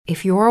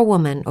If you're a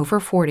woman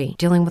over 40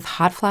 dealing with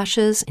hot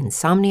flashes,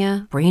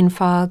 insomnia, brain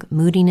fog,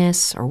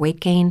 moodiness, or weight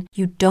gain,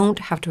 you don't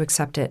have to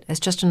accept it as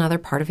just another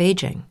part of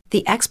aging.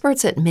 The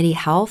experts at MIDI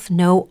Health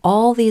know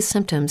all these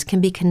symptoms can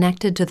be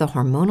connected to the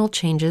hormonal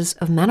changes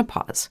of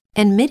menopause.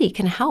 And MIDI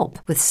can help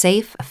with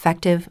safe,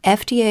 effective,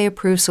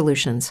 FDA-approved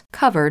solutions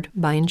covered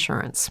by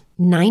insurance.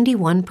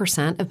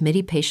 91% of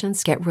MIDI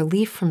patients get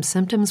relief from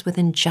symptoms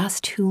within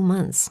just 2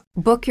 months.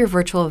 Book your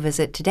virtual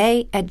visit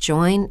today at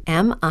joinmidi.com.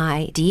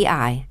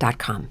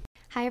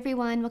 Hi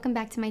everyone, welcome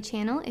back to my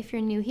channel. If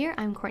you're new here,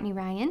 I'm Courtney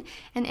Ryan,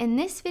 and in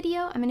this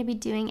video, I'm going to be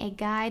doing a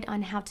guide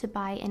on how to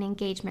buy an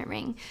engagement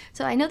ring.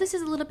 So I know this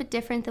is a little bit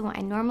different than what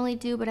I normally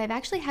do, but I've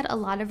actually had a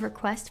lot of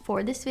requests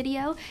for this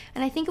video,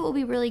 and I think it will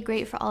be really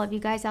great for all of you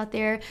guys out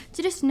there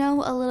to just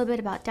know a little bit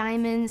about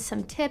diamonds,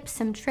 some tips,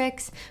 some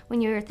tricks when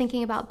you're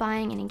thinking about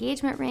buying an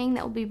engagement ring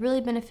that will be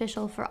really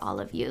beneficial for all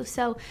of you.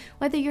 So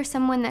whether you're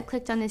someone that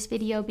clicked on this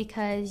video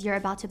because you're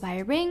about to buy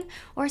a ring,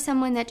 or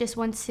someone that just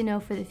wants to know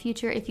for the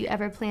future if you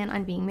ever plan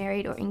on being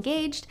married or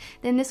engaged,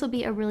 then this will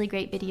be a really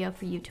great video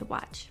for you to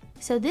watch.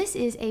 So this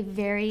is a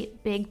very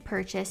big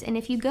purchase, and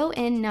if you go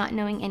in not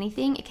knowing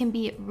anything, it can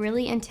be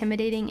really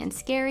intimidating and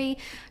scary.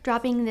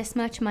 Dropping this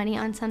much money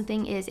on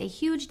something is a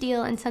huge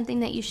deal and something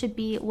that you should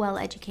be well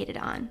educated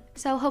on.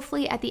 So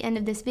hopefully at the end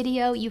of this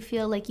video, you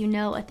feel like you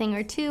know a thing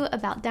or two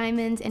about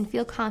diamonds and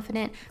feel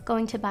confident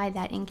going to buy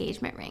that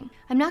engagement ring.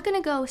 I'm not going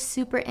to go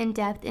super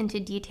in-depth into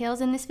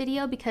details in this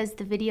video because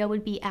the video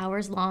would be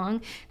hours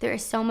long. There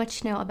is so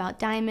much to know about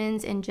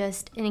diamonds and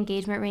just an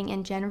engagement ring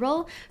in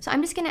general. So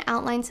I'm just going to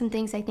outline some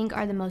things I think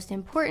are the most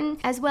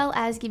important, as well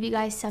as give you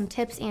guys some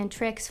tips and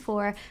tricks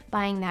for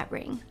buying that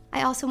ring.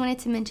 I also wanted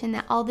to mention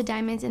that all the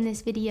diamonds in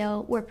this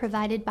video were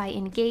provided by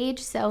Engage,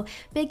 so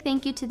big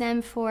thank you to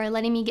them for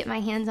letting me get my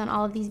hands on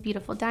all of these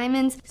beautiful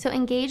diamonds. So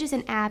Engage is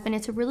an app, and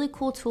it's a really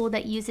cool tool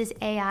that uses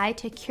AI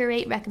to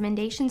curate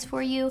recommendations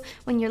for you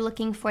when you're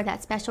looking for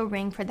that special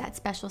ring for that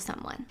special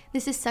someone.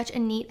 This is such a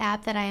neat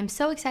app that I am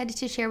so excited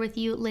to share with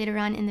you later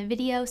on in the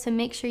video, so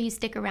make sure you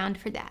stick around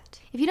for that.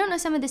 If you don't know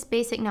some of this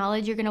basic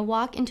knowledge, you're going to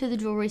walk into the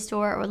jewelry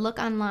store or look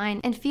online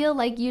and feel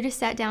like you just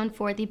sat down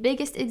for the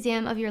biggest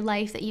exam of your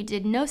life that you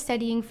did no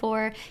studying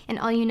for, and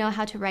all you know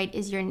how to write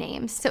is your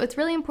name. So it's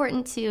really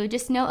important to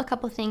just know a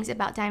couple things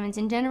about diamonds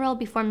in general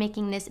before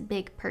making this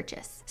big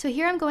purchase. So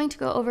here I'm going to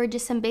go over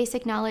just some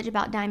basic knowledge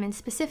about diamonds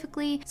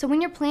specifically. So when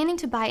you're planning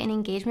to buy an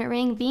engagement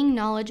ring, being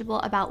knowledgeable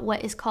about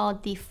what is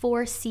called the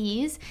 4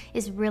 C's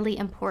is really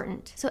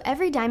important. So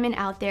every diamond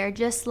out there,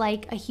 just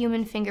like a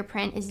human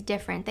fingerprint, is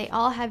different. They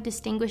all have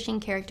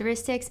distinguishing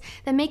characteristics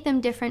that make them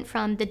different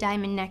from the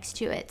diamond next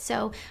to it.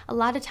 So a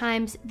lot of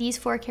times these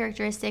 4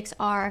 characteristics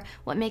are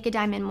what make a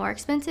diamond more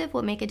expensive,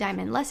 what make a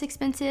diamond less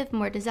expensive,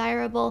 more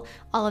desirable,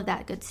 all of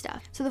that good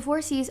stuff. So the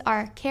 4 C's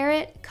are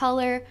carat,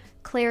 color,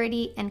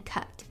 clarity, and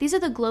cut. These are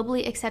the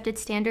globally accepted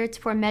standards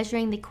for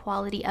measuring the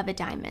quality of a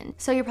diamond.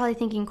 So you're probably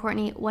thinking,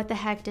 Courtney, what the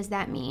heck does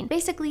that mean?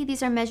 Basically,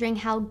 these are measuring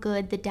how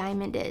good the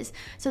diamond is.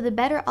 So the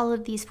better all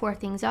of these 4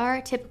 things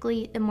are,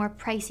 typically the more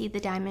pricey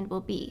the diamond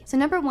will be. So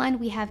number 1,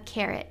 we have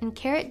carat, and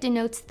carat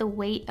denotes the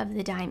weight of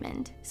the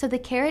diamond. So the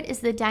carat is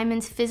the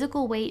diamond's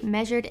physical weight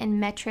measured in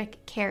metric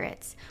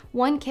carats.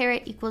 1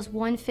 carat equals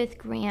 1/5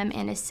 gram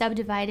and is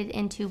subdivided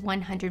into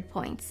 100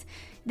 points.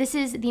 This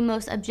is the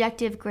most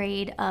objective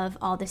grade of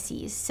all the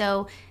C's.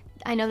 So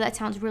I know that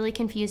sounds really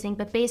confusing,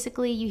 but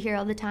basically you hear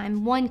all the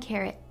time 1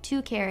 carat,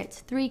 2 carats,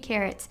 3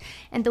 carats,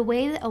 and the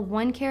way that a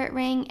 1 carat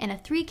ring and a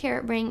 3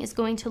 carat ring is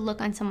going to look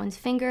on someone's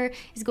finger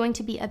is going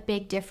to be a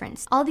big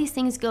difference. All these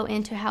things go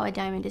into how a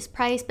diamond is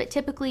priced, but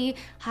typically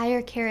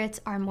higher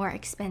carats are more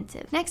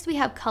expensive. Next we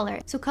have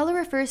color. So color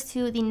refers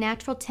to the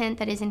natural tint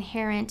that is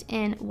inherent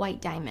in white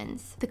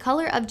diamonds. The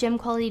color of gem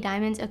quality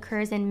diamonds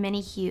occurs in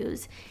many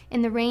hues,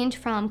 in the range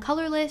from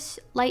colorless,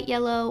 light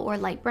yellow, or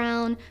light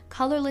brown.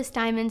 Colorless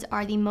diamonds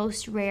are the most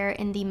rare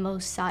and the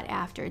most sought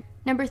after.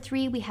 Number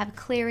 3, we have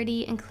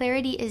clarity, and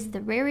clarity is the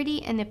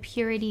rarity and the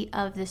purity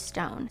of the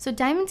stone. So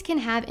diamonds can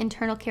have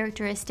internal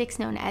characteristics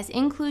known as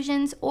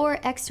inclusions or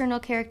external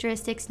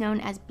characteristics known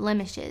as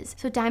blemishes.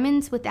 So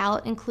diamonds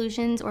without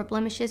inclusions or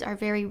blemishes are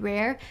very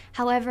rare.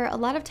 However, a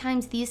lot of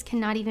times these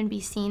cannot even be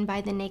seen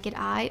by the naked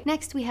eye.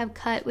 Next, we have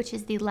cut, which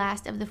is the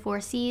last of the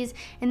 4 C's,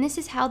 and this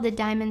is how the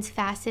diamond's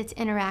facets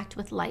interact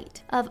with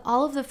light. Of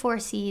all of the 4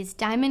 C's,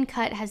 diamond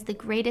cut has the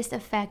greatest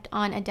effect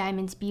on a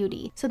diamond's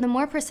beauty. So the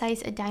more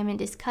precise a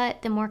diamond is cut,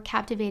 the more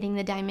captivating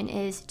the diamond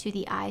is to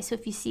the eye. So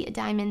if you see a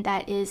diamond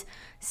that is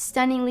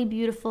stunningly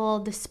beautiful,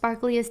 the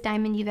sparkliest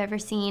diamond you've ever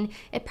seen,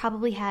 it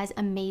probably has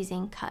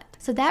amazing cut.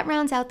 So that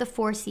rounds out the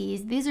 4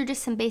 C's. These are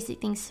just some basic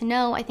things to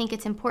know. I think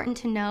it's important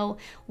to know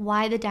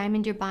why the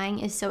diamond you're buying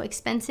is so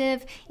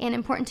expensive, and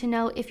important to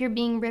know if you're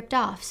being ripped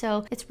off.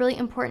 So it's really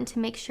important to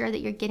make sure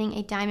that you're getting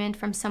a diamond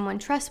from someone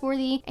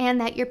trustworthy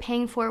and that you're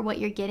paying for what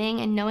you're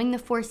getting, and knowing the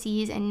 4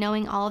 C's and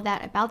knowing all of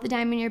that about the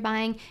diamond you're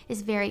buying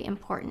is very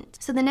important.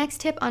 So the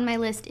next tip on on my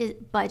list is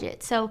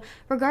budget. So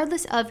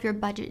regardless of your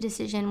budget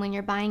decision when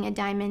you're buying a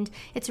diamond,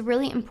 it's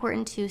really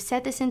important to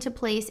set this into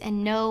place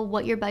and know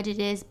what your budget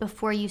is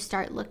before you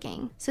start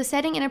looking. So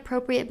setting an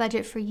appropriate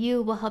budget for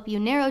you will help you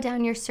narrow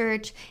down your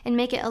search and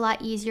make it a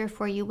lot easier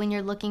for you when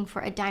you're looking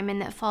for a diamond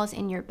that falls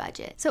in your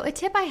budget. So a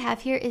tip I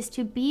have here is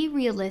to be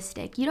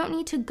realistic. You don't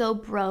need to go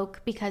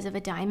broke because of a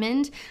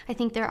diamond. I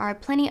think there are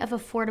plenty of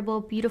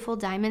affordable, beautiful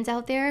diamonds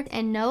out there,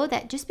 and know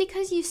that just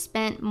because you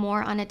spent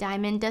more on a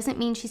diamond doesn't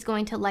mean she's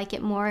going to like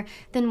it more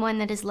than one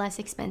that is less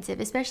expensive,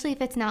 especially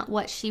if it's not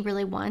what she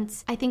really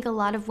wants. I think a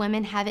lot of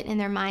women have it in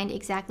their mind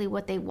exactly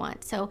what they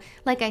want. So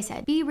like I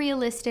said, be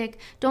realistic.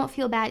 Don't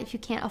feel bad if you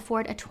can't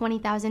afford a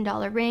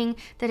 $20,000 ring.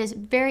 That is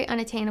very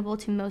unattainable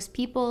to most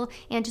people,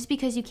 and just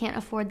because you can't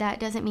afford that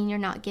doesn't mean you're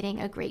not getting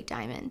a great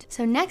diamond.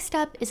 So next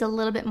up is a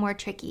little bit more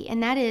tricky,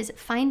 and that is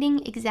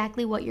finding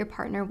exactly what your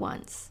partner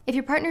wants. If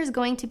your partner is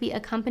going to be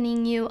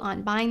accompanying you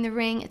on buying the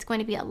ring, it's going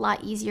to be a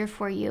lot easier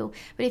for you.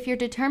 But if you're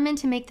determined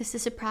to make this a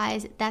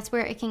surprise, that's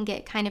where it can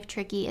get kind of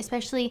tricky,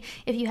 especially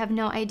if you have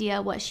no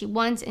idea what she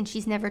wants and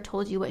she's never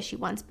told you what she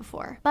wants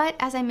before. But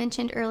as I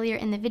mentioned earlier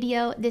in the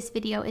video, this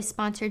video is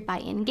sponsored by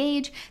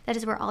Engage. That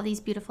is where all these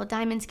beautiful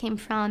diamonds came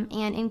from,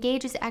 and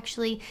Engage is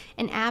actually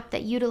an app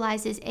that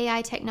utilizes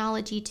AI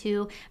technology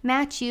to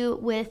match you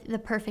with the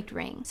perfect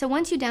ring. So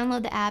once you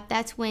download the app,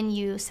 that's when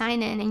you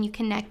sign in and you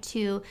connect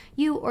to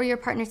you or your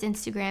partner's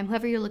Instagram,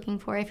 whoever you're looking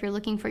for. If you're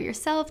looking for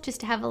yourself just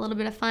to have a little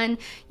bit of fun,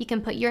 you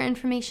can put your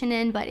information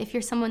in, but if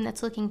you're someone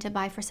that's looking to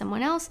buy for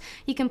someone else,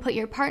 you can put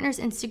your partner's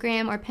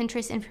Instagram or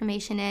Pinterest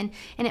information in,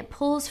 and it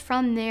pulls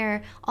from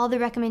there all the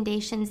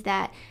recommendations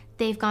that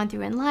they've gone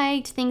through and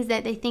liked, things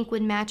that they think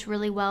would match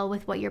really well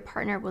with what your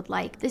partner would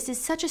like. This is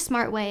such a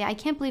smart way. I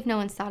can't believe no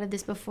one's thought of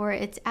this before.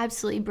 It's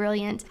absolutely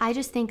brilliant. I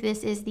just think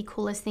this is the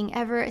coolest thing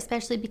ever,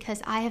 especially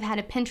because I have had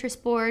a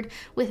Pinterest board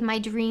with my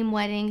dream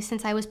wedding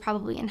since I was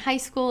probably in high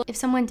school. If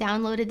someone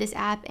downloaded this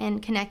app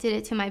and connected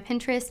it to my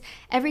Pinterest,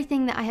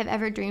 everything that I have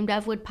ever dreamed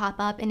of would pop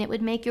up, and it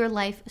would make your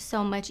life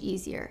so much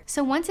easier.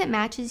 So once it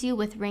matches you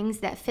with rings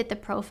that fit the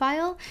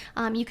profile,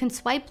 you can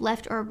swipe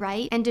left or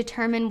right and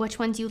determine which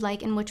ones you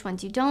like and which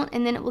ones you don't,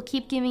 and then it will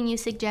keep giving you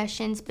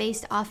suggestions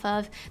based off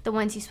of the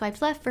ones you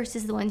swiped left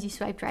versus the ones you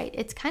swiped right.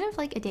 It's kind of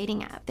like a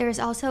dating app. There is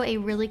also a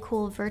really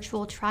cool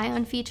virtual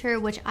try-on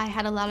feature, which I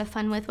had a lot of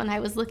fun with when I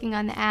was looking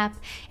on the app,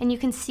 and you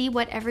can see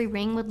what every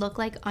ring would look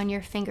like on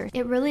your finger.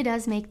 It really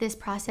does make this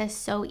process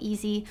so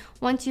easy.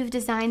 Once you've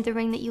designed the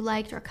ring that you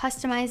liked or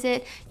customize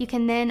it, you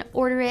can then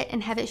order it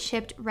and have it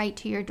shipped right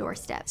to your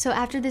doorstep. So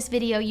after this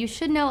video, you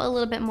should know a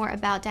little bit more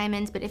about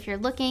diamonds, but if you're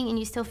looking and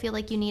you still feel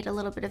like you need a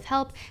little bit of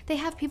help, they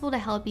have people to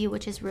help you,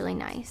 which is really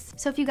nice.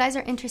 So if you guys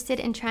are interested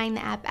in trying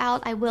the app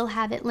out, I will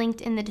have it linked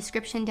in the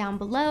description down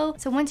below.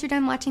 So once you're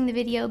done watching the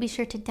video, be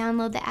sure to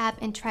download the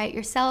app and try it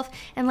yourself,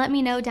 and let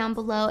me know down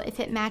below if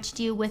it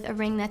matched you with a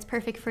ring that's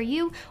perfect for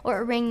you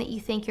or a ring that you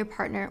think your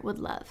partner would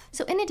love.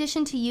 So in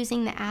addition to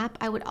using the app,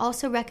 I would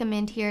also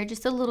recommend here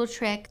just a little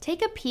trick.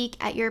 Take a peek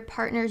at your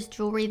partner's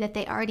jewelry that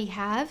they already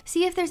have.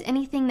 See if there's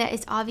anything that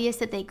is obvious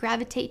that they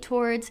gravitate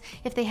towards.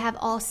 If they have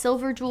all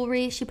silver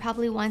jewelry, she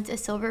probably wants a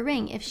silver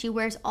ring. If she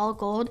wears all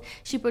gold,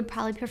 she would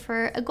probably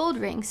prefer a gold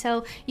ring.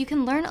 So you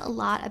can learn a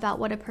lot about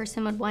what a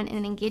person would want in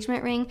an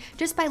engagement ring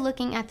just by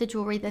looking at the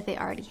jewelry that they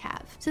already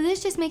have. So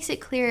this just makes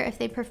it clear if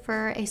they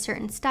prefer a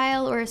certain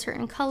style or a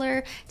certain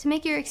color to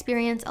make your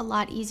experience a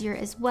lot easier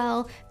as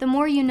well. The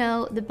more you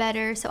know, the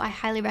better, so I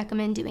highly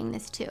recommend doing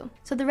this too.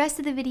 So the rest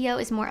of the video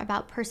is more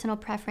about personal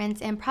preference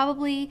and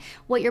probably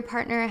what your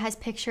partner has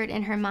pictured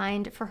in her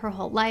mind for her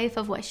whole life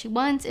of what she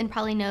wants, and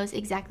probably knows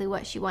exactly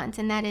what she wants,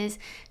 and that is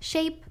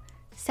shape,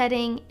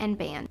 setting, and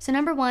band. So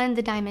number one,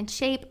 the diamond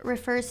shape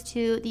refers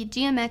to the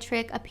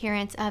geometric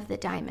appearance of the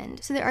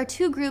diamond. So there are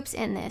two groups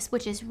in this,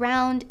 which is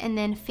round and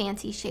then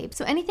fancy shape.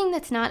 So anything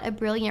that's not a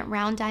brilliant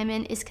round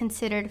diamond is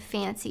considered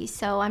fancy.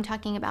 So I'm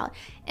talking about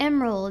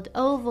emerald,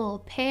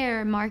 oval,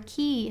 pear,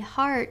 marquise,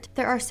 heart.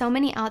 There are so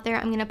many out there.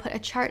 I'm going to put a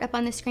chart up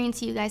on the screen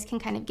so you guys can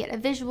kind of get a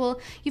visual.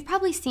 You've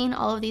probably seen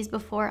all of these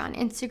before on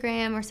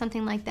Instagram or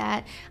something like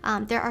that.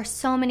 There are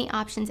so many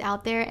options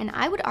out there, and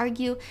I would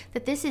argue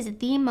that this is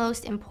the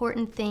most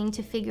important thing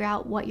to figure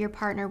out what your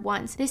partner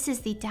wants. This is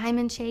the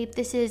diamond shape.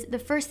 This is the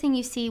first thing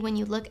you see when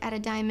you look at a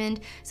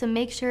diamond, so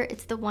make sure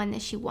it's the one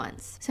that she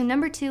wants. So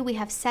number two, we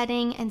have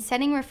setting, and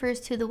setting refers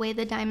to the way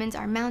the diamonds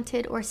are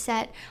mounted or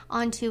set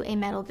onto a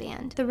metal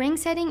band. The ring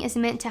setting is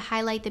meant to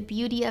highlight the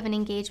beauty of an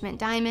engagement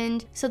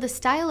diamond, so the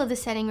style of the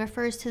setting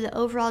refers to the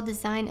overall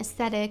design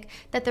aesthetic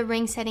that the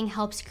ring setting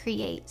helps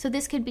create. So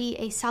this could be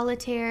a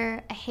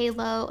solitaire, a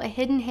halo, a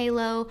hidden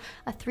halo,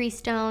 a three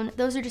stone.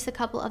 Those are just a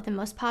couple of the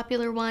most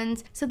popular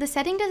ones. So the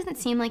setting doesn't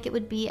seem like it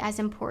would be as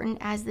important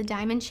as the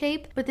diamond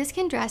shape, but this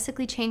can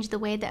drastically change the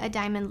way that a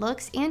diamond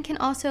looks and can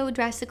also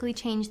drastically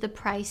change the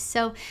price.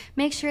 So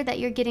make sure that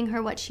you're getting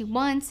her what she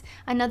wants.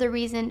 Another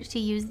reason to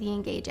use the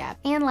Engage app.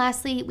 And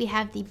lastly, we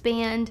have the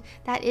band.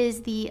 That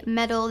is the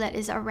metal that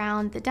is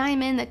around the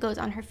diamond that goes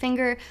on her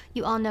finger.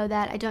 You all know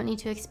that. I don't need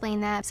to explain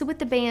that. So with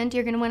the band,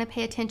 you're going to want to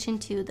pay attention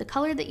to the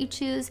color that you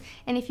choose,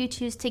 and if you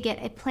choose to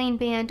get a plain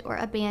band or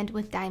a band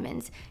with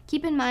diamonds.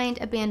 Keep in mind,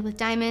 a band with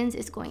diamonds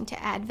is going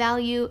to add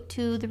value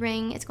to the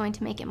ring. It's going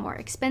to make it more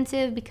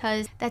expensive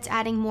because that's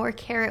adding more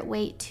carat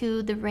weight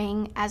to the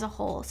ring as a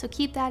whole. So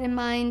keep that in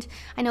mind.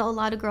 I know a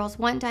lot of girls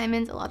want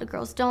diamonds, a lot of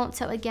girls don't.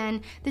 So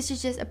again, this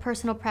is just a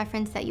personal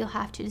preference that you'll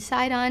have to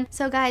decide on.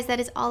 So guys, that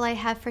is all I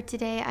have for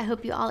today. I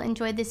hope you all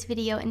enjoyed this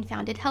video and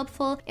found it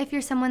helpful. If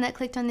you're someone that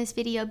clicked on this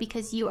video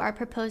because you are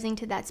proposing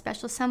to that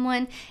special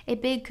someone, a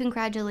big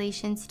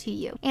congratulations to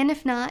you. And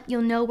if not,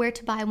 you'll know where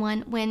to buy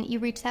one when you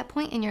reach that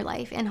point in your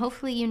life. And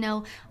hopefully you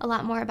know a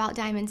lot more about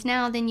diamonds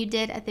now than you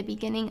did at the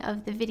beginning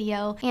of the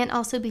video. And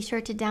also be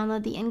sure to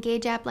download the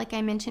Engage app like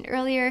I mentioned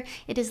earlier.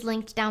 It is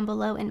linked down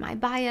below in my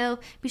bio.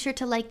 Be sure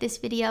to like this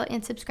video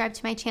and subscribe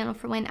to my channel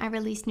for when I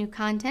release new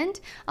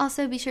content.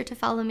 Also be sure to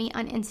follow me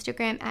on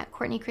Instagram at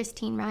Courtney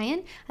Christine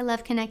Ryan. I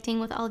love connecting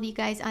with all of you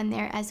guys on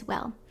there as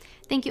well.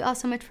 Thank you all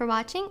so much for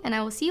watching, and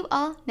I will see you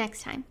all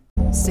next time.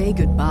 Say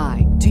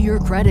goodbye to your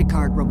credit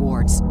card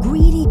rewards.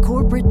 Greedy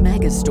corporate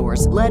mega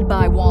stores, led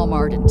by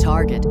Walmart and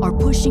Target, are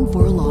pushing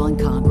for a law in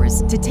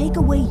Congress to take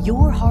away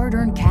your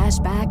hard-earned cash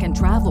back and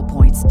travel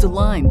points to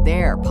line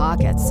their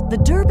pockets. The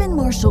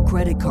Durbin-Marshall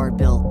credit card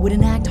bill would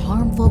enact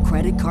harmful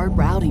credit card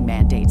routing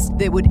mandates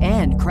that would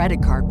end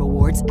credit card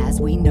rewards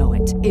as we know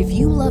it. If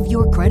you love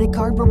your credit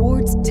card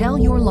rewards, tell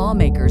your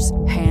lawmakers,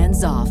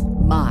 hands off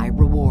my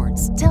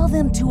rewards. Tell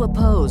them to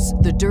oppose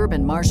the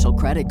Durbin-Marshall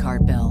credit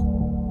card bill.